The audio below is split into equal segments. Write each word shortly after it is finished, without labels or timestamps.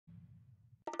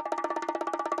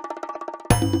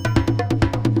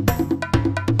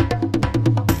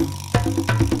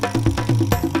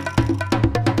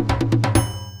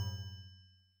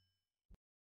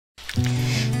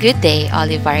Good day,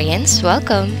 Olivarians.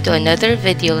 Welcome to another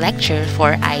video lecture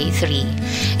for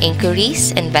I3, Inquiries,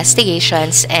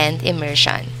 Investigations, and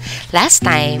Immersion. Last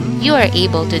time, you were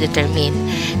able to determine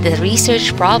the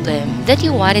research problem that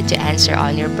you wanted to answer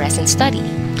on your present study.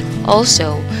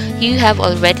 Also, you have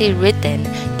already written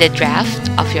the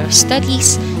draft of your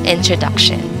study's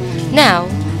introduction. Now,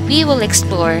 we will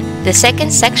explore the second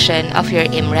section of your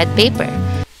IMRED paper,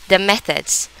 the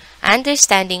methods,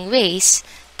 understanding ways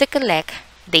to collect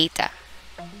data.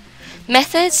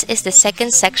 Methods is the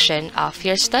second section of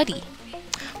your study.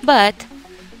 But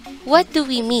what do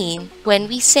we mean when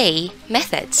we say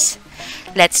methods?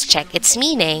 Let's check its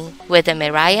meaning with the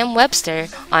Merriam-Webster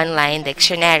Online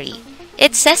Dictionary.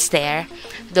 It says there,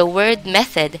 the word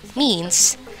method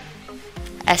means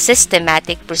a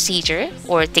systematic procedure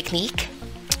or technique,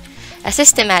 a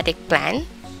systematic plan,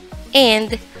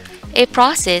 and a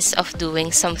process of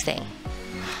doing something.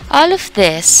 All of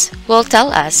this will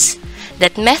tell us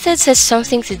that methods has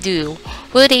something to do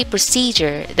with a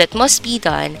procedure that must be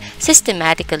done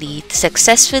systematically to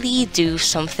successfully do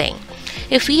something.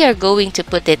 If we are going to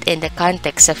put it in the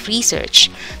context of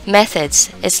research, methods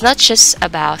is not just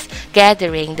about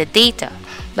gathering the data,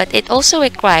 but it also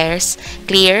requires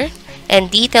clear and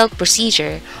detailed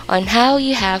procedure on how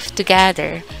you have to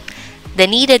gather the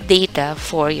needed data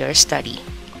for your study.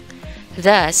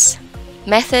 Thus,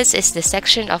 methods is the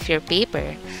section of your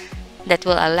paper that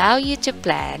will allow you to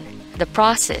plan the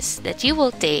process that you will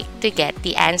take to get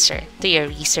the answer to your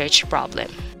research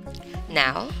problem.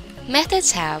 Now,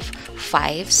 methods have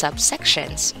 5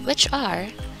 subsections, which are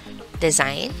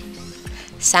design,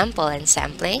 sample and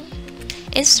sampling,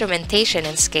 instrumentation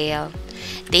and scale,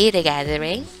 data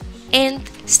gathering, and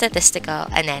statistical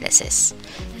analysis.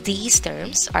 These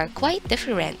terms are quite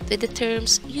different with the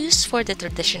terms used for the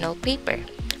traditional paper,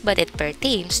 but it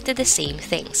pertains to the same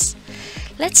things.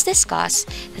 Let's discuss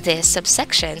these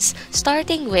subsections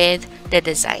starting with the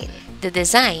design. The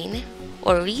design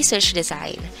or research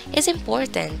design is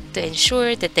important to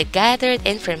ensure that the gathered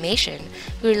information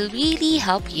will really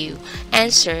help you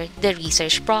answer the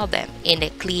research problem in a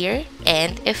clear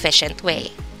and efficient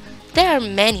way. There are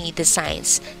many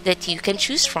designs that you can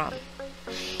choose from.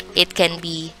 It can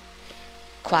be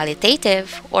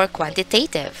qualitative or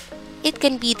quantitative. It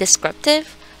can be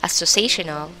descriptive,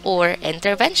 associational, or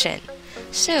intervention.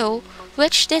 So,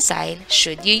 which design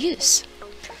should you use?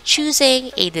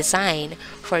 Choosing a design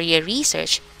for your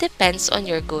research depends on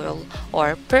your goal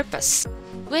or purpose.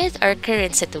 With our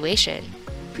current situation,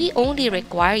 we only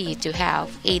require you to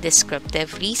have a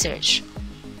descriptive research.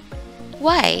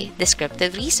 Why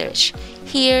descriptive research?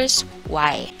 Here's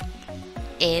why.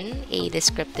 In a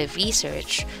descriptive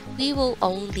research, we will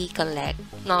only collect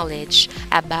knowledge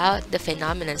about the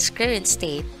phenomenon's current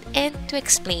state and to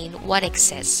explain what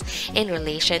exists in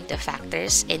relation to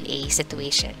factors in a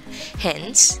situation.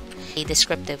 Hence, a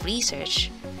descriptive research,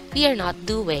 we are not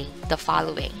doing the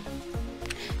following.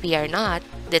 We are not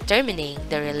determining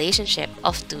the relationship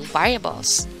of two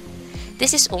variables.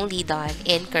 This is only done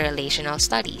in correlational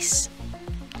studies.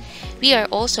 We are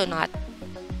also not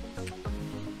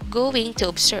going to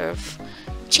observe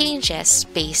changes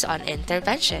based on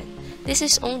intervention. This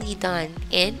is only done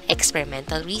in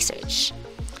experimental research.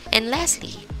 And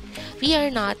lastly, we are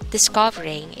not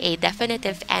discovering a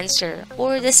definitive answer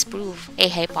or disprove a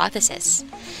hypothesis.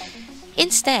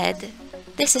 Instead,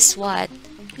 this is what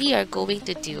we are going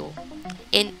to do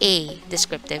in a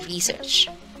descriptive research.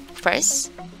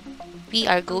 First, we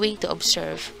are going to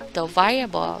observe the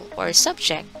variable or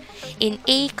subject in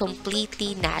a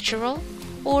completely natural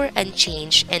or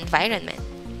unchanged environment.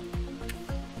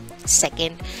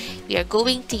 Second, we are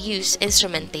going to use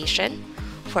instrumentation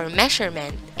for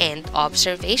measurement and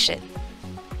observation.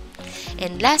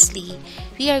 And lastly,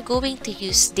 we are going to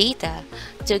use data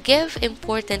to give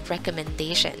important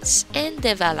recommendations and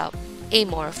develop a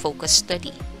more focused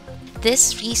study.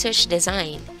 This research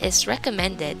design is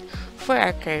recommended for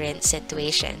our current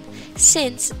situation,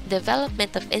 since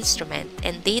development of instrument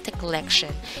and data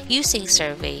collection using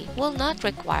survey will not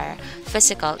require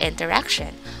physical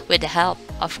interaction with the help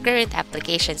of current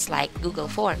applications like Google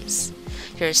Forms.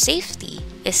 Your safety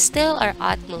is still our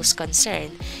utmost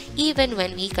concern even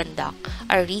when we conduct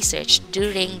our research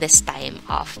during this time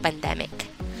of pandemic.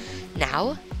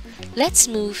 Now, let's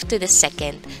move to the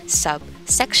second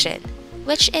subsection,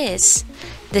 which is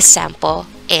the sample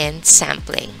and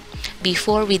sampling.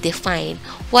 Before we define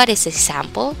what is a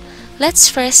sample, let's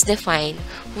first define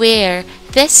where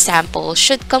this sample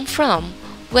should come from,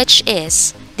 which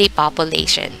is the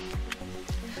population.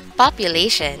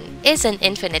 Population is an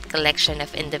infinite collection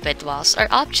of individuals or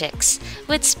objects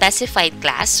with specified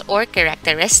class or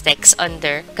characteristics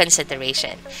under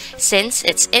consideration. Since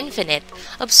it's infinite,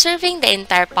 observing the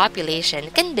entire population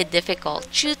can be difficult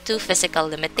due to physical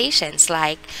limitations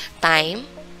like time,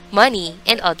 money,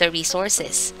 and other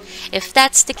resources. If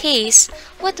that's the case,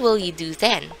 what will you do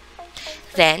then?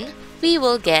 Then, we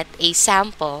will get a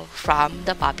sample from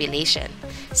the population.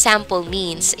 Sample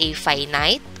means a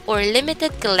finite or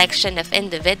limited collection of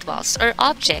individuals or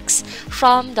objects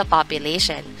from the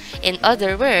population. In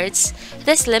other words,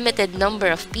 this limited number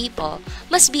of people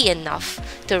must be enough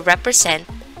to represent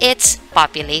its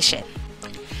population.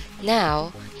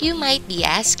 Now, you might be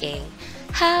asking,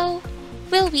 how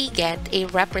will we get a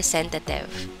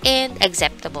representative and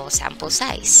acceptable sample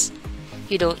size?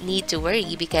 You don't need to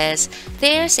worry because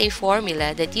there's a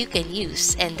formula that you can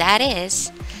use, and that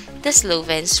is the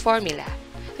Sloven's formula,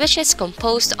 which is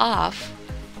composed of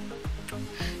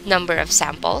number of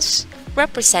samples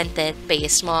represented by a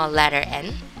small letter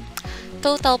n,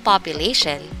 total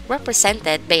population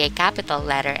represented by a capital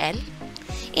letter N,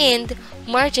 and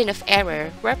margin of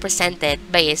error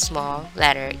represented by a small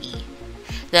letter e.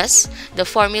 Thus, the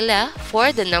formula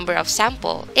for the number of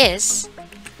sample is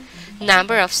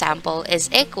number of sample is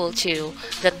equal to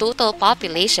the total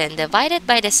population divided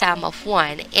by the sum of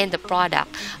 1 and the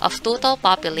product of total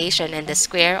population and the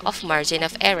square of margin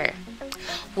of error.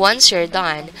 Once you're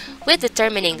done with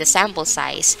determining the sample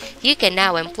size, you can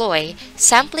now employ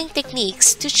sampling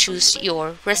techniques to choose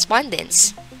your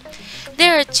respondents.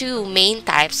 There are two main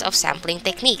types of sampling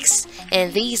techniques,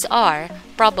 and these are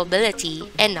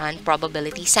probability and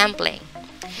non-probability sampling.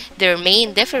 Their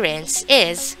main difference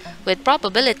is, with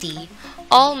probability,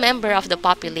 all members of the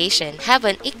population have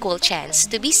an equal chance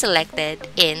to be selected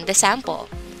in the sample.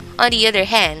 On the other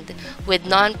hand, with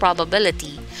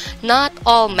non-probability, not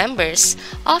all members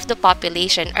of the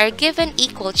population are given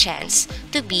equal chance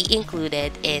to be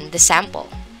included in the sample.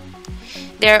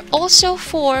 There are also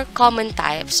four common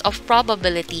types of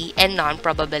probability and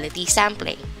non-probability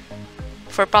sampling.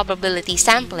 For probability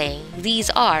sampling,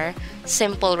 these are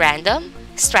simple random,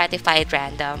 stratified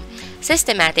random,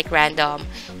 systematic random,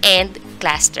 and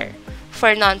cluster.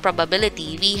 For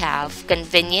non-probability, we have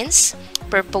convenience,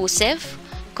 purposive,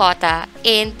 quota,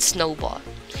 and snowball.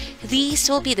 These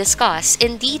will be discussed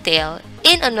in detail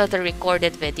in another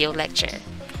recorded video lecture.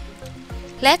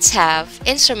 Let's have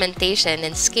instrumentation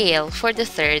and scale for the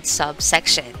third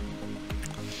subsection.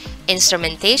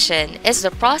 Instrumentation is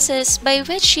the process by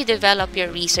which you develop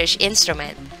your research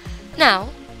instrument. Now,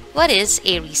 what is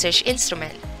a research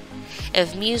instrument?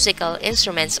 If musical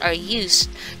instruments are used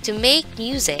to make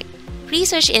music,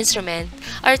 research instruments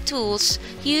are tools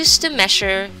used to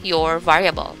measure your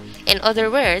variable. In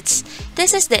other words,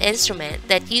 this is the instrument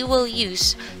that you will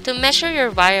use to measure your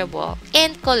variable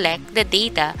and collect the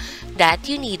data that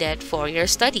you needed for your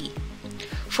study.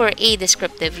 For a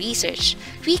descriptive research,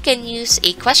 we can use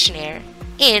a questionnaire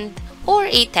or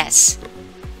a test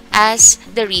as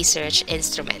the research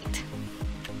instrument.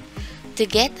 To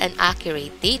get an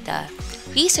accurate data,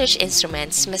 research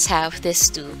instruments must have these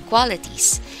two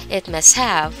qualities. It must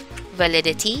have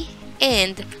validity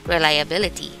and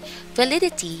reliability.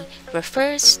 Validity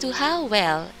refers to how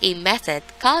well a method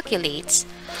calculates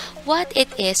what it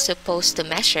is supposed to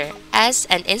measure as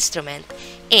an instrument,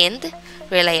 and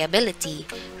reliability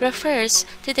refers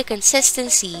to the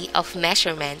consistency of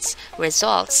measurements,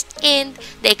 results, and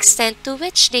the extent to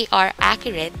which they are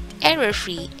accurate,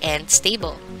 error-free, and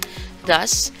stable.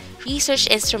 Thus, research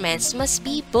instruments must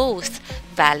be both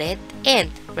valid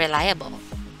and reliable.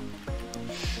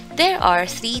 There are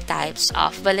three types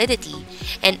of validity,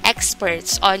 and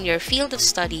experts on your field of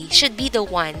study should be the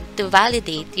one to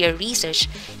validate your research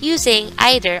using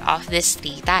either of these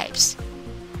three types.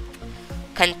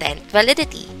 Content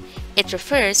validity. It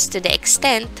refers to the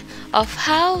extent of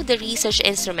how the research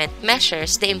instrument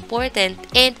measures the important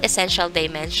and essential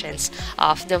dimensions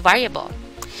of the variable.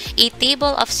 A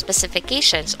table of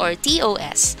specifications, or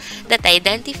TOS, that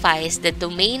identifies the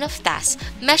domain of tasks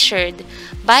measured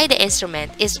by the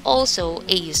instrument is also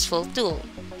a useful tool.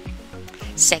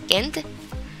 Second,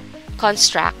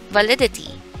 construct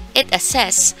validity. It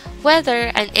assesses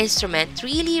whether an instrument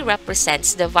really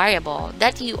represents the variable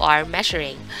that you are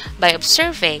measuring by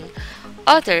observing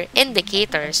other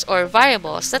indicators or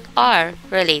variables that are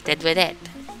related with it.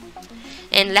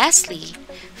 And lastly,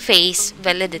 phase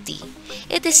validity.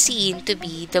 It is seen to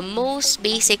be the most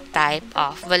basic type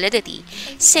of validity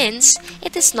since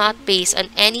it is not based on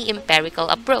any empirical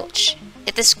approach.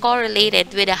 It is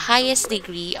correlated with the highest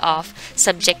degree of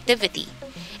subjectivity.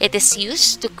 It is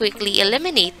used to quickly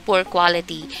eliminate poor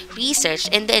quality research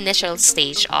in the initial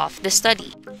stage of the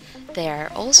study. There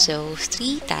are also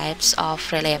three types of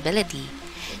reliability.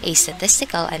 A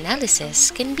statistical analysis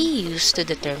can be used to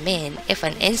determine if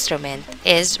an instrument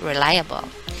is reliable.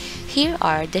 Here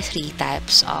are the three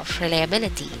types of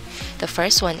reliability. The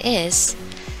first one is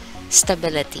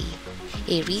stability.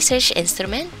 A research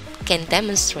instrument can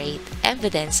demonstrate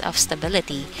evidence of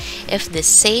stability if the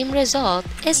same result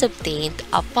is obtained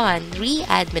upon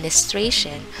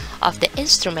re-administration of the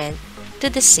instrument to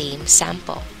the same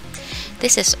sample.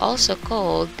 This is also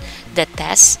called the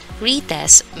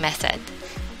test-retest method.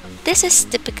 This is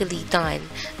typically done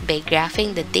by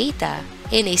graphing the data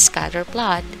in a scatter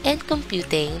plot and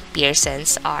computing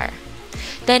Pearson's R.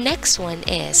 The next one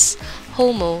is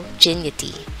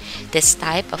homogeneity. This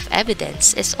type of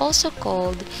evidence is also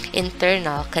called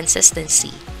internal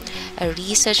consistency. A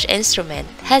research instrument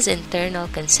has internal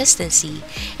consistency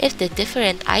if the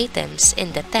different items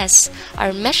in the test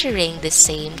are measuring the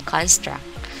same construct.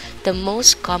 The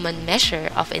most common measure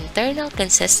of internal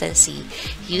consistency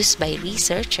used by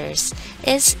researchers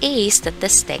is a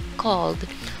statistic called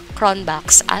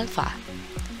Cronbach's alpha.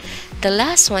 The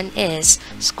last one is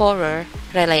scorer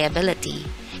reliability.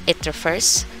 It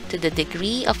refers to the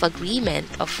degree of agreement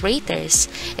of raters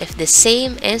if the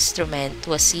same instrument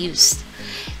was used.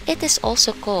 It is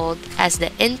also called as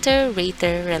the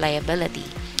inter-rater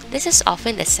reliability. This is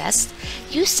often assessed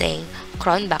using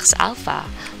Cronbach's alpha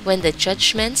when the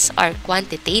judgments are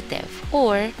quantitative,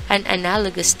 or an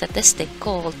analogous statistic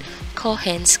called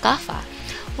Cohen's kappa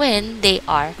when they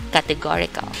are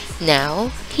categorical.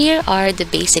 Now, here are the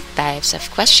basic types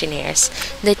of questionnaires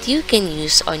that you can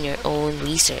use on your own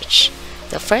research.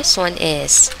 The first one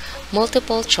is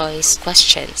multiple choice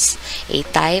questions, a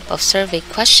type of survey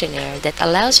questionnaire that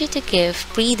allows you to give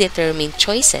predetermined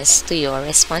choices to your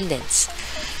respondents.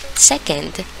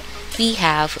 Second, we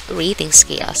have rating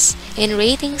scales. In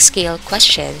rating scale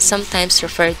questions, sometimes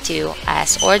referred to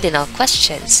as ordinal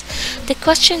questions, the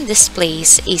question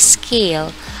displays a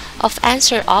scale of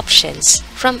answer options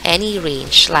from any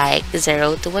range like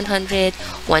 0 to 100,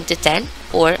 1 to 10,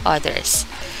 or others.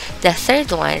 The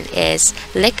third one is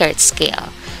Likert scale.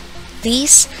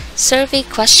 These survey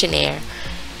questionnaire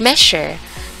measure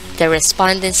the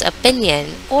respondent's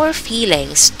opinion or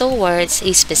feelings towards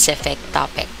a specific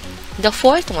topic. The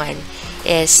fourth one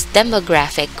is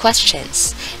demographic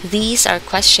questions. These are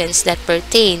questions that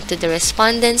pertain to the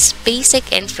respondent's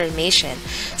basic information,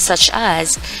 such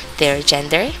as their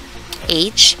gender,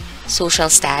 age, social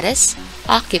status,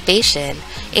 occupation,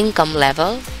 income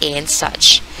level, and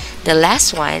such. The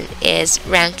last one is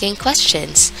ranking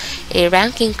questions. A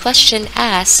ranking question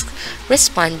asks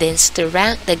respondents to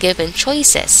rank the given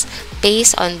choices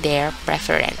based on their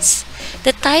preference.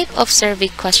 The type of survey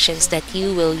questions that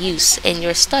you will use in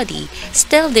your study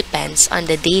still depends on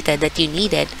the data that you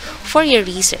needed for your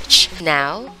research.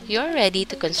 Now, you're ready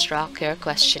to construct your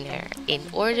questionnaire. In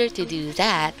order to do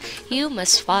that, you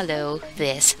must follow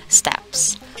these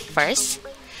steps. First,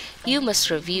 you must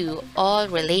review all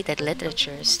related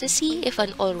literatures to see if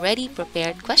an already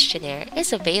prepared questionnaire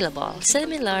is available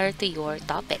similar to your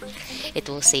topic. It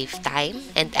will save time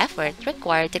and effort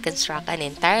required to construct an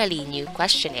entirely new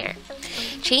questionnaire.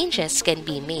 Changes can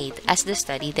be made as the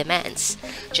study demands.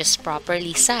 Just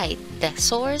properly cite the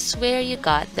source where you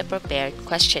got the prepared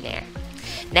questionnaire.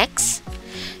 Next,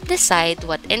 decide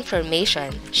what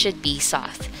information should be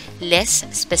sought.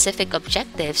 List specific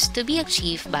objectives to be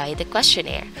achieved by the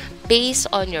questionnaire based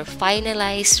on your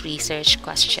finalized research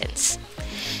questions.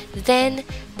 Then,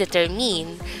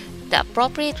 determine the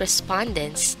appropriate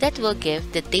respondents that will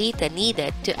give the data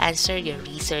needed to answer your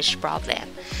research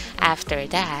problem. After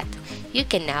that, you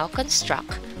can now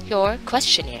construct your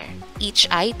questionnaire. Each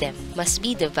item must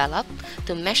be developed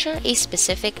to measure a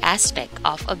specific aspect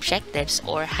of objectives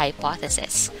or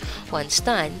hypothesis. Once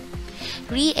done,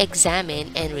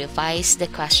 re-examine and revise the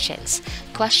questions.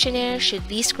 Questionnaire should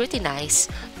be scrutinized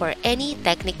for any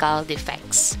technical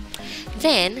defects.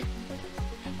 Then,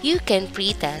 you can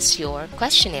pre-test your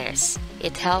questionnaires.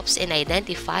 It helps in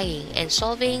identifying and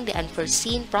solving the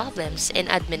unforeseen problems in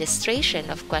administration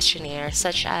of questionnaires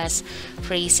such as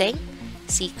phrasing,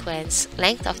 sequence,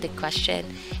 length of the question,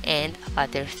 and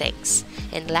other things.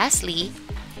 And lastly,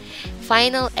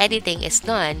 final editing is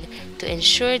done to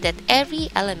ensure that every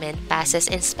element passes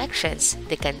inspections.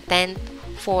 The content,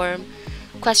 form,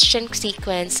 question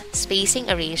sequence, spacing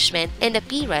arrangement, and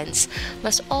appearance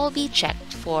must all be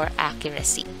checked for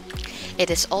accuracy. It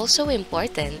is also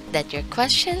important that your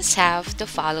questions have the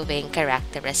following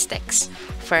characteristics.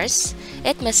 First,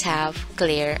 it must have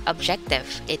clear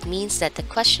objective. It means that the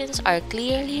questions are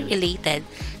clearly related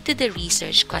to the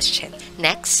research question.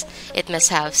 Next, it must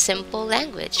have simple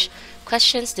language.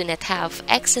 Questions do not have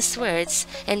excess words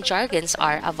and jargons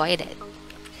are avoided.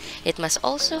 It must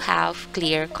also have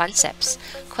clear concepts.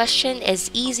 Question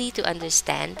is easy to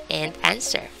understand and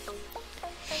answer.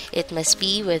 It must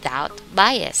be without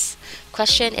bias.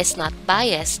 Question is not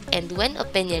biased, and when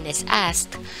opinion is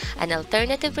asked, an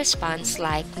alternative response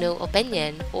like no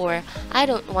opinion or I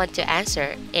don't want to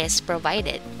answer is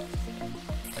provided.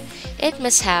 It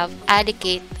must have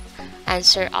adequate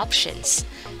answer options.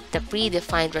 The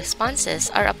predefined responses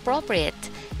are appropriate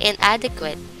and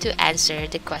adequate to answer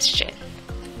the question.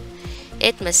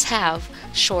 It must have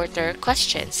shorter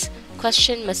questions.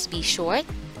 Question must be short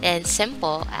and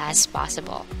simple as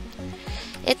possible.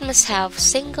 It must have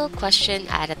single question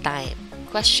at a time.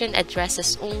 Question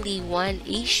addresses only one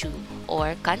issue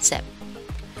or concept.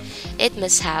 It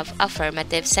must have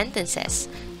affirmative sentences.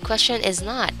 Question is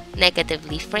not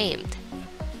negatively framed.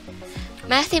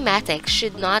 Mathematics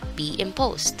should not be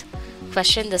imposed.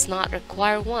 Question does not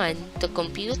require one to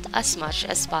compute as much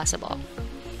as possible.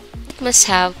 It must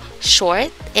have short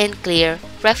and clear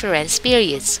reference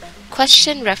periods.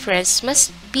 Question reference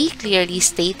must be clearly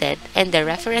stated, and the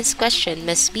reference question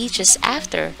must be just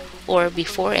after or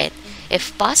before it.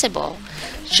 If possible,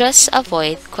 just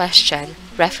avoid question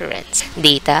reference.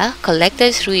 Data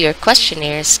collected through your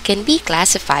questionnaires can be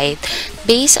classified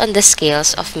based on the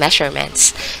scales of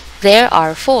measurements. There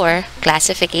are 4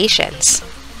 classifications: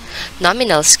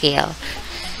 nominal scale,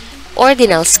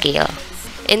 ordinal scale,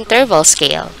 interval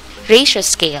scale, ratio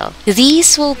scale.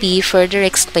 These will be further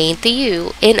explained to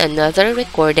you in another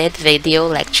recorded video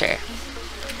lecture.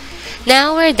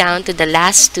 Now we're down to the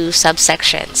last 2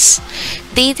 subsections.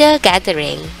 Data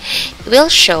gathering will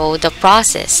show the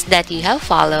process that you have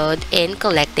followed in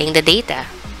collecting the data.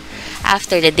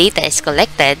 After the data is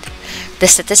collected, the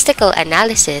statistical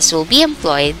analysis will be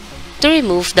employed to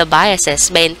remove the biases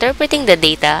by interpreting the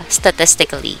data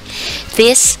statistically.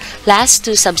 These last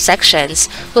 2 subsections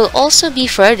will also be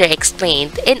further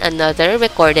explained in another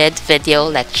recorded video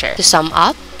lecture. To sum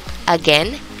up,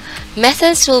 again,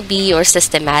 methods will be your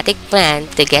systematic plan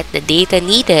to get the data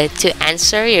needed to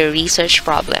answer your research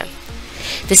problem.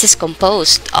 This is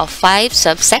composed of 5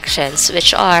 subsections,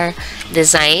 which are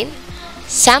design,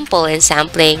 sample and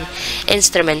sampling,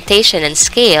 instrumentation and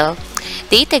scale,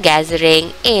 data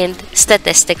gathering, and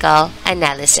statistical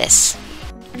analysis.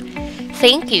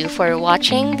 Thank you for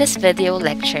watching this video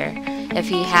lecture.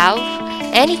 If you have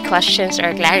any questions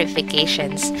or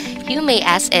clarifications, you may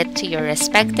ask it to your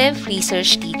respective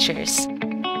research teachers.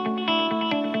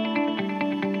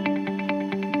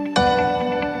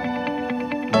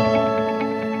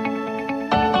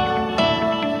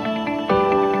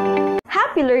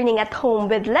 Happy learning at home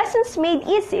with lessons made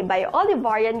easy by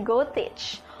Olivarian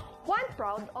GoTeach. One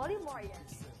proud Olivarian.